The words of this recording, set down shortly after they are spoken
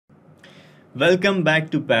Welcome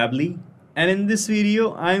back to Pabbly, and in this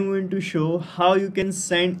video I'm going to show how you can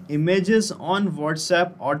send images on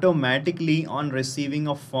WhatsApp automatically on receiving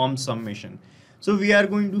a form submission. So we are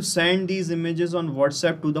going to send these images on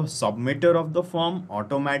WhatsApp to the submitter of the form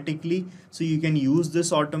automatically. So you can use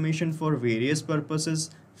this automation for various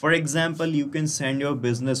purposes. For example, you can send your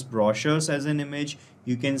business brochures as an image,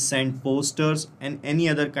 you can send posters and any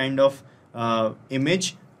other kind of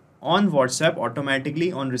image on WhatsApp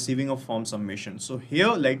automatically on receiving a form submission. So here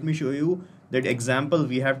let me show you that example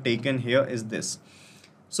we have taken here is this.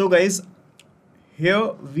 So guys,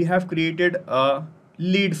 here we have created a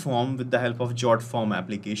lead form with the help of Jot form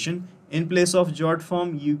application. In place of Jot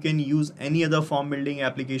form, you can use any other form building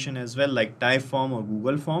application as well, like Typeform or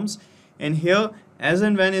Google Forms. And here, as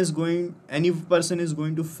and when any person is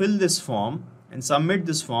going to fill this form and submit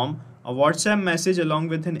this form, a WhatsApp message along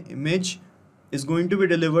with an image is going to be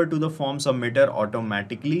delivered to the form submitter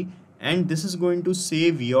automatically, and this is going to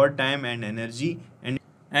save your time and energy.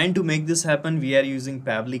 And to make this happen, we are using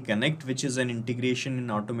Pabbly Connect, which is an integration and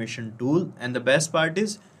automation tool. And the best part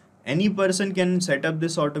is any person can set up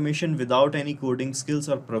this automation without any coding skills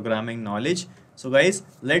or programming knowledge. So guys,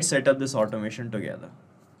 let's set up this automation together.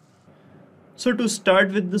 So to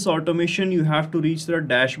start with this automation, you have to reach the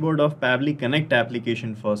dashboard of Pabbly Connect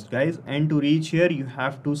application first, guys. And to reach here, you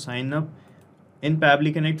have to sign up in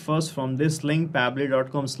Pabbly Connect first from this link,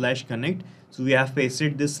 pabbly.com/connect. So we have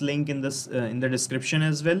pasted this link in the description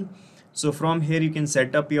as well. So from here you can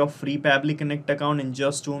set up your free Pabbly Connect account in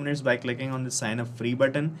just 2 minutes by clicking on the sign up free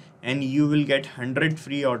button, and you will get 100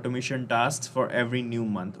 free automation tasks for every new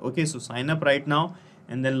month. Okay, so sign up right now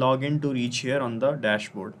and then log in to reach here on the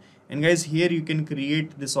dashboard. And guys, here you can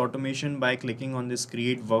create this automation by clicking on this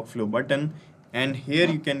create workflow button, and here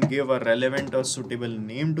you can give a relevant or suitable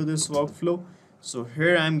name to this workflow. So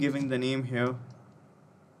here I'm giving the name here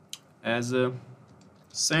as a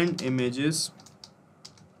send images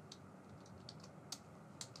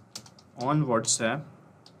on WhatsApp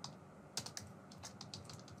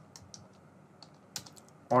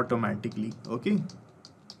automatically. Okay,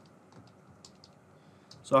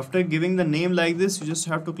 so after giving the name like this, you just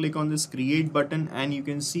have to click on this create button, and you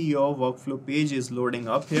can see your workflow page is loading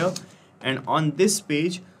up here. And on this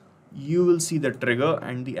page you will see the trigger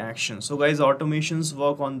and the action. So guys, automations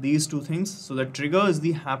work on these two things. So the trigger is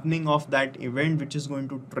the happening of that event which is going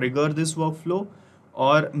to trigger this workflow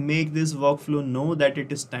or make this workflow know that it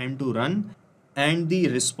is time to run, and the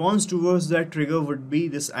response towards that trigger would be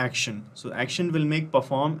this action. So action will make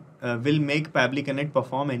Pabbly Connect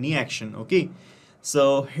perform any action. Okay,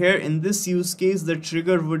 so here in this use case, the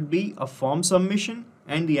trigger would be a form submission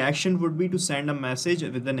and the action would be to send a message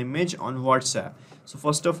with an image on WhatsApp. So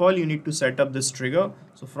first of all, you need to set up this trigger.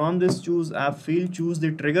 So from this choose app field, choose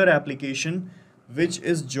the trigger application, which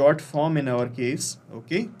is Jot form in our case.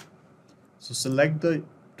 Okay, so select the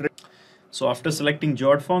trigger. So after selecting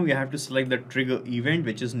Jot form, you have to select the trigger event,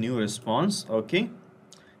 which is new response. Okay,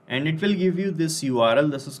 and it will give you this URL.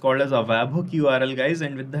 This is called as a webhook URL, guys,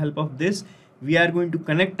 and with the help of this we are going to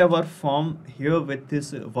connect our form here with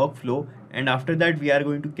this workflow, and after that we are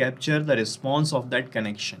going to capture the response of that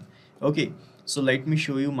connection. Okay, so let me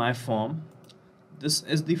show you my form. This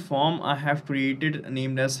is the form I have created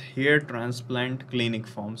named as hair transplant clinic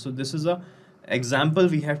form. So this is a example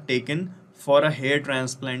we have taken for a hair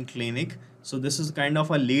transplant clinic. So this is kind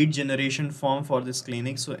of a lead generation form for this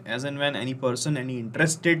clinic. So as and when any person, any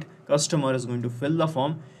interested customer is going to fill the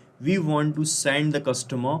form, we want to send the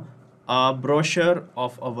customer a brochure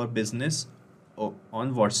of our business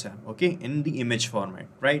on WhatsApp, okay, in the image format,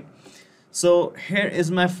 right? So here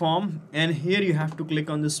is my form, and here you have to click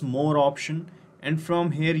on this more option, and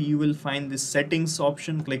from here you will find this settings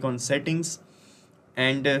option. Click on settings,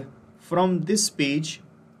 and from this page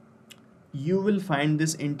you will find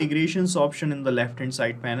this integrations option in the left hand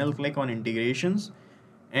side panel. Click on integrations,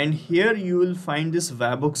 and here you will find this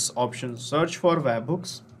webhooks option. Search for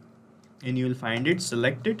webhooks and you will find it.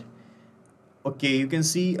 Select it. Okay, you can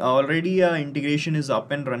see already integration is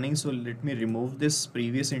up and running, so let me remove this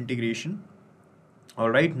previous integration.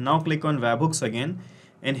 Alright, now click on webhooks again,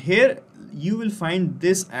 and here you will find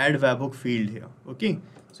this add webhook field here. Okay,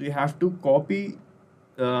 so you have to copy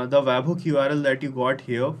the webhook URL that you got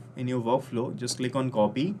here in your workflow. Just click on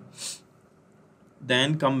copy,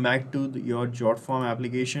 then come back to your Jot form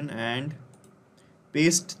application and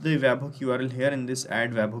paste the webhook URL here in this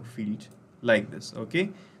add webhook field like this.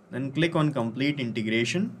 Okay, then click on complete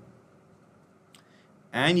integration,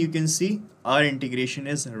 and you can see our integration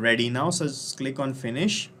is ready now. So just click on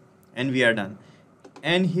finish and we are done.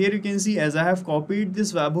 And here you can see, as I have copied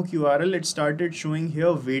this webhook URL, it started showing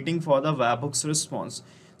here waiting for the webhook's response.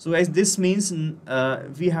 So guys, this means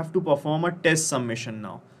we have to perform a test submission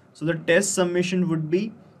now. So the test submission would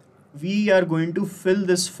be, we are going to fill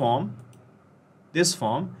this form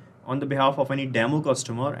on the behalf of any demo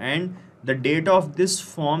customer, and the data of this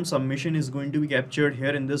form submission is going to be captured here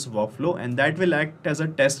in this workflow, and that will act as a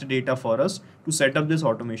test data for us to set up this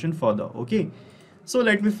automation further. Okay, so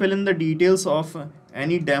let me fill in the details of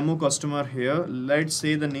any demo customer here. Let's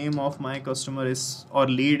say the name of my customer is, or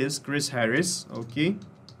lead is, Chris Harris. Okay,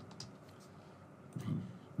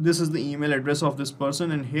 this is the email address of this person,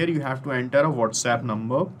 and here you have to enter a WhatsApp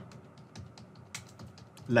number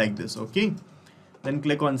like this. Okay, then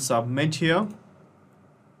click on submit here,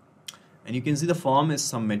 and you can see the form is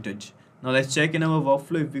submitted. Now let's check in our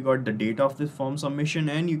workflow if we got the data of this form submission,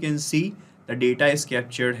 and you can see the data is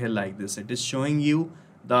captured here like this. It is showing you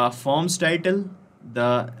the form's title,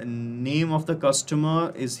 the name of the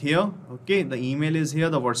customer is here, okay, the email is here,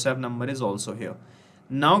 the WhatsApp number is also here.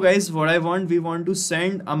 Now guys, what we want to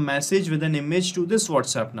send a message with an image to this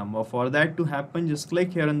WhatsApp number. For that to happen, just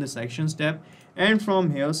click here on this actions tab, and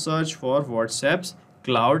from here search for WhatsApp's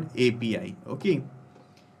Cloud API. Okay,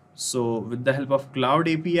 so with the help of Cloud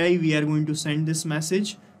API, we are going to send this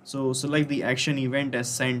message. So select the action event as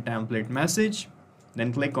send template message,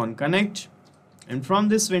 then click on connect, and from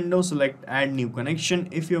this window select add new connection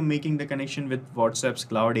if you're making the connection with WhatsApp's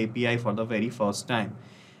Cloud API for the very first time.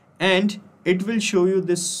 And it will show you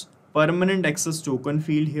this permanent access token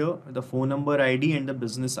field here, the phone number ID and the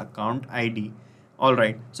business account ID.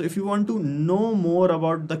 Alright, so if you want to know more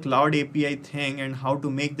about the Cloud API thing and how to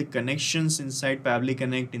make the connections inside Pabbly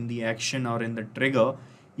Connect in the action or in the trigger,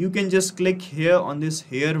 you can just click here on this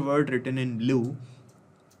here word written in blue,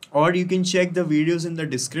 or you can check the videos in the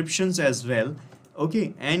descriptions as well.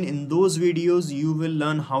 Okay, and in those videos you will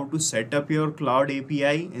learn how to set up your Cloud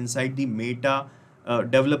API inside the Meta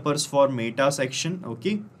developers for Meta section.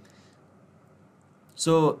 Okay,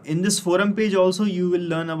 so in this forum page also you will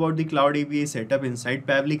learn about the Cloud API setup inside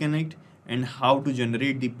Pabbly Connect and how to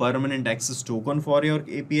generate the permanent access token for your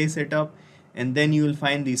API setup, and then you will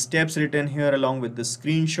find the steps written here along with the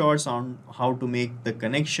screenshots on how to make the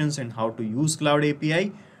connections and how to use Cloud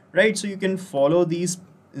API, right? So you can follow these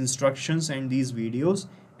instructions and these videos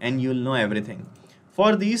and you'll know everything.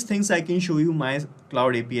 For these things I can show you my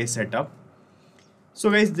Cloud API setup. So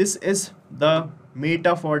guys, this is the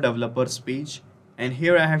Meta for developers page, and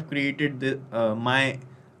here I have created the my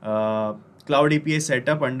Cloud API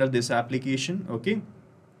setup under this application. Okay,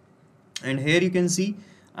 and here you can see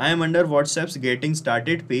I am under WhatsApp's getting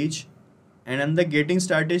started page, and on the getting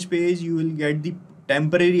started page you will get the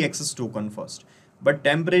temporary access token first, but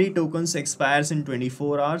temporary tokens expires in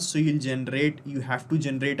 24 hours, so you have to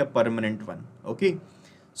generate a permanent one. Okay,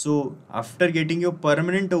 so after getting your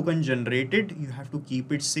permanent token generated, you have to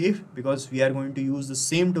keep it safe because we are going to use the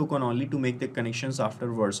same token only to make the connections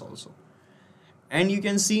afterwards also. And you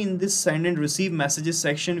can see in this send and receive messages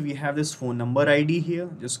section we have this phone number ID here.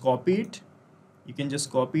 Just copy it. You can just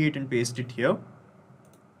copy it and paste it here.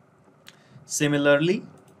 Similarly,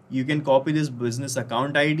 you can copy this business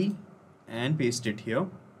account ID and paste it here.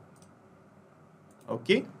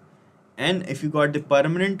 Okay, and if you got the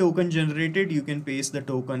permanent token generated, you can paste the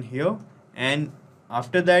token here, and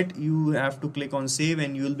after that you have to click on save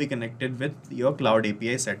and you will be connected with your Cloud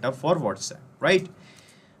API setup for WhatsApp, right?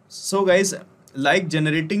 So guys, like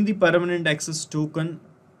generating the permanent access token,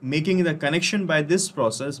 making the connection by this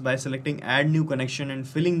process by selecting add new connection and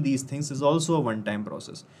filling these things is also a one-time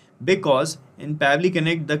process, because in Pabbly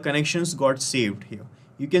Connect the connections got saved here.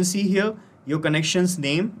 You can see here your connection's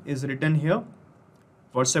name is written here,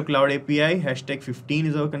 WhatsApp Cloud API #15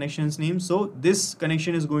 is our connection's name. So this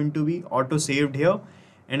connection is going to be auto saved here,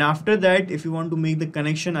 and after that if you want to make the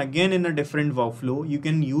connection again in a different workflow, you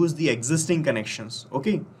can use the existing connections,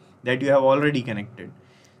 okay, that you have already connected.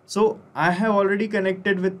 So I have already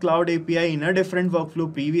connected with Cloud API in a different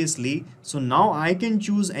workflow previously, so now I can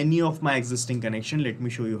choose any of my existing connection. Let me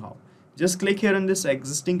show you how. Just click here on this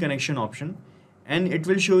existing connection option, and it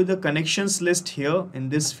will show you the connections list here in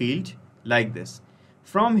this field like this.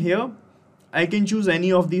 From here I can choose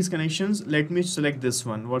any of these connections. Let me select this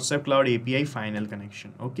one, WhatsApp Cloud API final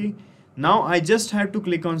connection. Okay, now I just have to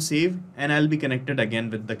click on save and I'll be connected again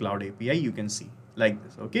with the Cloud API. You can see like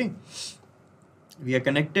this. Okay, we are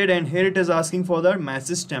connected, and here it is asking for the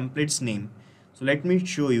message template's name. So let me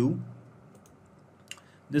show you.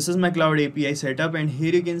 This is my Cloud API setup, and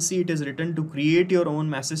here you can see it is written to create your own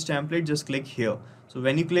message template. Just click here. So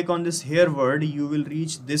when you click on this here word, you will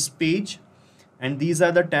reach this page, and these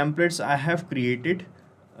are the templates I have created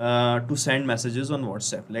to send messages on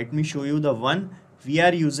WhatsApp. Let me show you the one we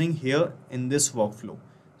are using here in this workflow.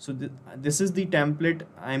 So this is the template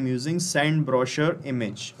I'm using, send brochure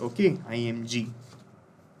image, okay, img.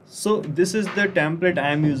 So this is the template I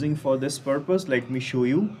am using for this purpose. Let me show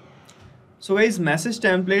you. So guys, message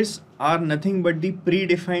templates are nothing but the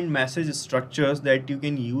predefined message structures that you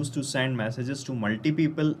can use to send messages to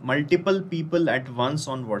multiple people at once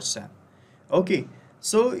on WhatsApp. Okay,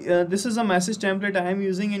 so this is a message template I am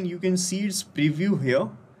using, and you can see its preview here.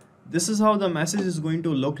 This is how the message is going to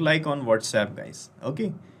look like on WhatsApp, guys.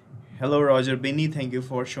 Okay. Hello Roger Binney, thank you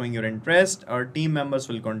for showing your interest. Our team members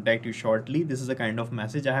will contact you shortly. This is the kind of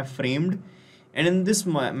message I have framed, and in this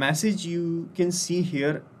message you can see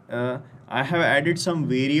here I have added some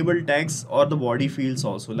variable tags or the body fields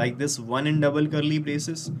also, like this 1 in double curly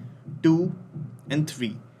braces, 2 and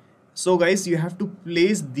 3. So guys, you have to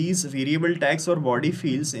place these variable tags or body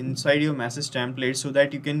fields inside your message template so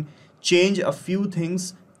that you can change a few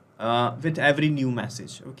things with every new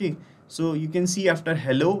message. Okay, so you can see after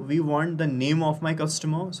hello we want the name of my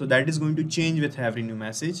customer, so that is going to change with every new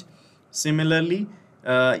message. Similarly,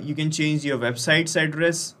 you can change your website's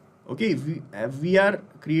address. Okay, we are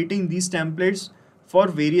creating these templates for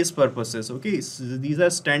various purposes. Okay, so these are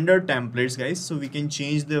standard templates, guys. So we can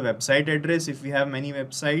change the website address if we have many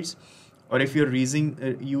websites, or if you're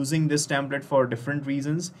using this template for different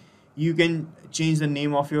reasons, you can change the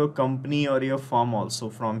name of your company or your firm also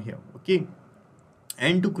from here. Okay,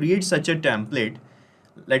 and to create such a template,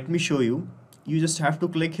 let me show you. You just have to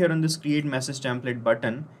click here on this create message template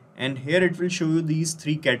button, and here it will show you these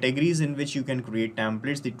 3 categories in which you can create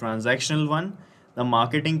templates: the transactional one, the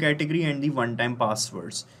marketing category, and the one-time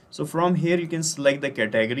passwords. So from here you can select the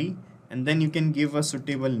category, and then you can give a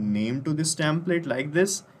suitable name to this template like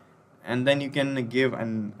this, and then you can give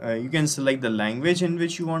you can select the language in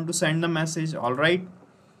which you want to send the message. All right,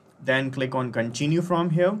 then click on continue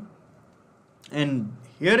from here, and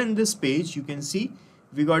here in this page you can see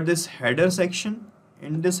we got this header section.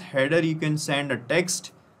 In this header you can send a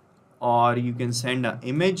text, or you can send an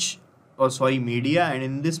image, or sorry, media, and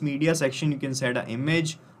in this media section you can send an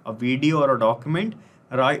image, a video, or a document.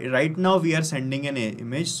 Right now we are sending an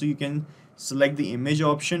image, so you can select the image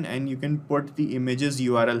option and you can put the image's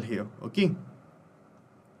URL here. Okay,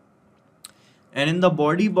 and in the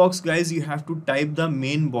body box, guys, you have to type the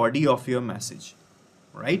main body of your message,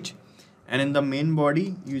 right? And in the main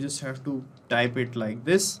body you just have to type it like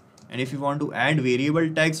this. And if you want to add variable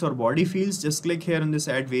tags or body fields, just click here on this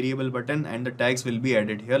add variable button and the tags will be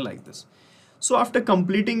added here like this. So after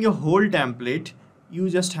completing your whole template, you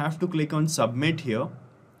just have to click on submit here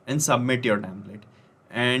and submit your template.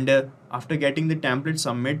 And after getting the template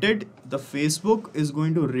submitted, the Facebook is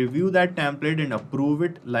going to review that template and approve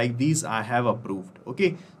it like these I have approved.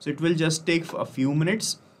 Okay, so it will just take a few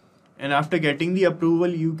minutes, and after getting the approval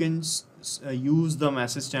you can use the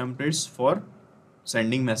message templates for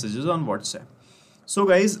sending messages on WhatsApp. So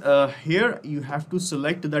guys, here you have to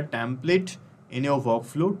select the template in your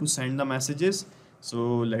workflow to send the messages.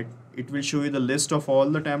 So it will show you the list of all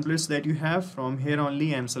the templates that you have. From here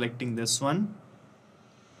only I'm selecting this one,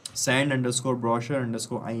 send underscore brochure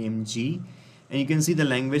underscore img, and you can see the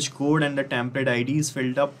language code and the template ID is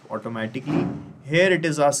filled up automatically. Here it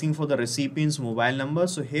is asking for the recipient's mobile number,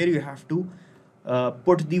 so here you have to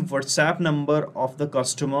put the WhatsApp number of the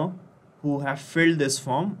customer who have filled this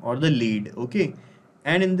form, or the lead. Okay,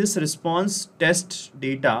 and in this response test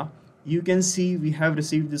data you can see we have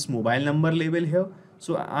received this mobile number label here.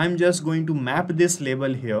 So I'm just going to map this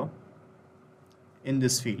label here in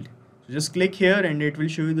this field. So just click here and it will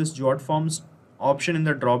show you this jot forms option in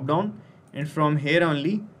the drop down, and from here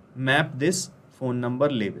only map this phone number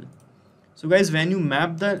label. So guys, when you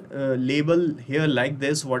map the label here like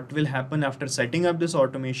this, what will happen after setting up this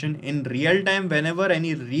automation in real time? Whenever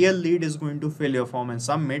any real lead is going to fill your form and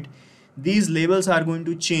submit, these labels are going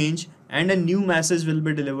to change and a new message will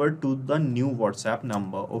be delivered to the new WhatsApp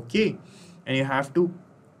number. Okay, and you have to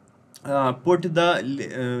put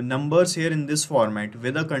the numbers here in this format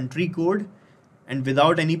with a country code and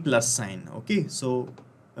without any plus sign. Okay, so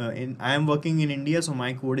I am working in India, so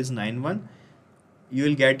my code is 91. You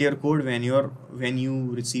will get your code when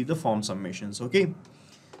you receive the form submissions. Okay,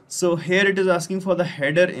 so here it is asking for the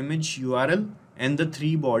header, image, URL, and the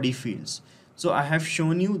 3 body fields. So I have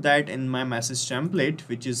shown you that in my message template,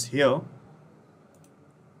 which is here,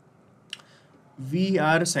 we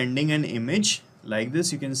are sending an image like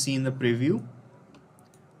this. You can see in the preview.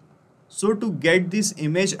 So to get this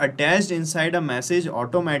image attached inside a message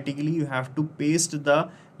automatically, you have to paste the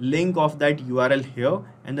link of that URL here,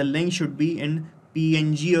 and the link should be in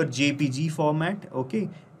PNG or JPG format. Okay,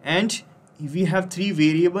 and we have 3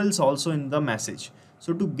 variables also in the message.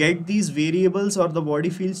 So to get these variables or the body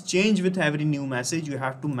fields change with every new message, you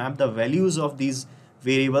have to map the values of these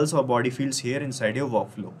variables or body fields here inside your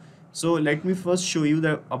workflow. So let me first show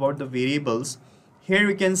you about the variables. Here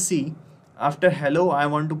we can see after hello, I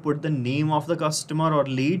want to put the name of the customer or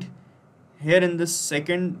lead. Here in this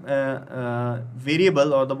second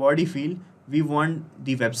variable or the body field, we want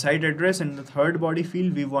the website address, and the third body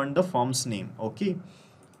field we want the form's name. Okay,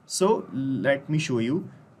 so let me show you.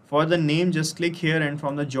 For the name, just click here and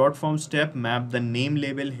from the jot forms tab, map the name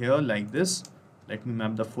label here like this. Let me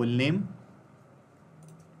map the full name.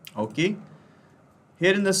 Okay,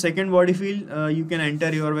 here in the second body field, you can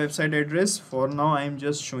enter your website address. For now, I am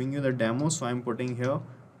just showing you the demo, so I am putting here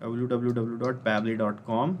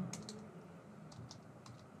www.pabbly.com.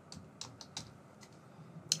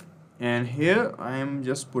 And here I am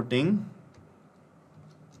just putting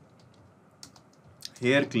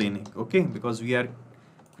hair clinic, okay, because we are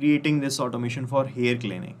creating this automation for hair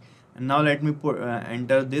clinic. And now let me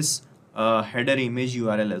enter this header image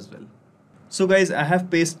URL as well. So guys, I have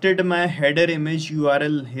pasted my header image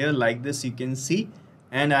URL here like this, you can see,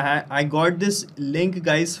 and I got this link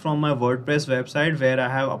guys from my WordPress website where I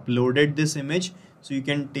have uploaded this image, so you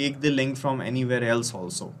can take the link from anywhere else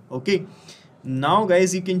also. Okay, now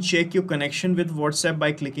guys, you can check your connection with WhatsApp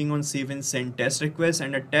by clicking on save and send test request,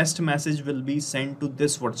 and a test message will be sent to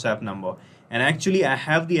this WhatsApp number. And actually I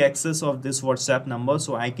have the access of this WhatsApp number,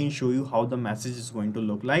 so I can show you how the message is going to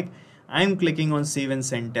look like. I'm clicking on save and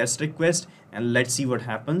send test request, and let's see what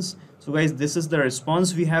happens. So guys, this is the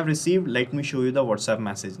response we have received. Let me show you the WhatsApp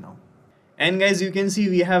message now. And guys, you can see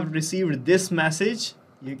we have received this message.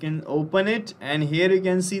 You can open it, and here you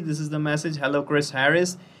can see this is the message. Hello Chris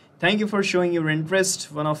Harris, thank you for showing your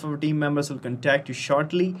interest. One of our team members will contact you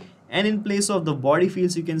shortly. And in place of the body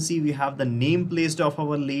fields, you can see we have the name placed of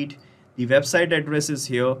our lead. The website address is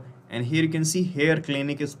here, and here you can see hair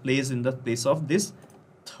clinic is placed in the place of this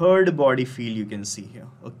third body field, you can see here.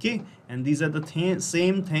 Okay, and these are the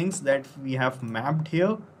same things that we have mapped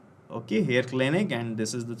here. Okay, hair clinic, and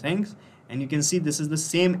this is the things, and you can see this is the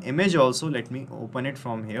same image also. Let me open it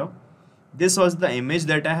from here. This was the image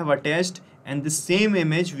that I have attached, and the same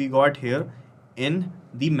image we got here in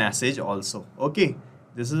the message also. Okay,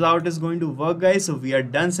 this is how it is going to work guys. So we are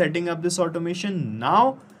done setting up this automation.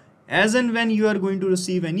 Now as and when you are going to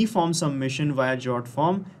receive any form submission via jot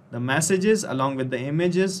form, the messages along with the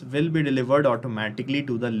images will be delivered automatically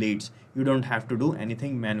to the leads. You don't have to do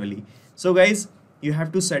anything manually. So guys, you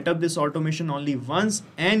have to set up this automation only once,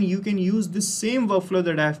 and you can use this same workflow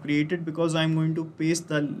that I have created, because I'm going to paste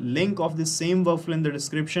the link of this same workflow in the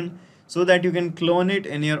description so that you can clone it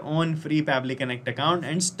in your own free Pabbly Connect account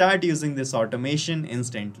and start using this automation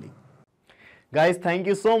instantly. Guys, thank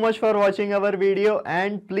you so much for watching our video,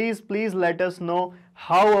 and please let us know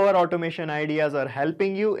how our automation ideas are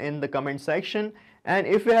helping you in the comment section. And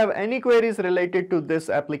if you have any queries related to this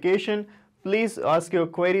application, please ask your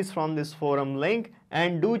queries from this forum link,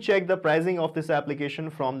 and do check the pricing of this application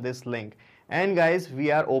from this link. And guys, we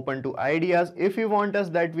are open to ideas. If you want us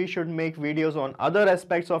that we should make videos on other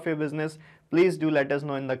aspects of your business, please do let us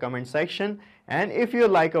know in the comment section. And if you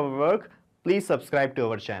like our work, please subscribe to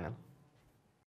our channel.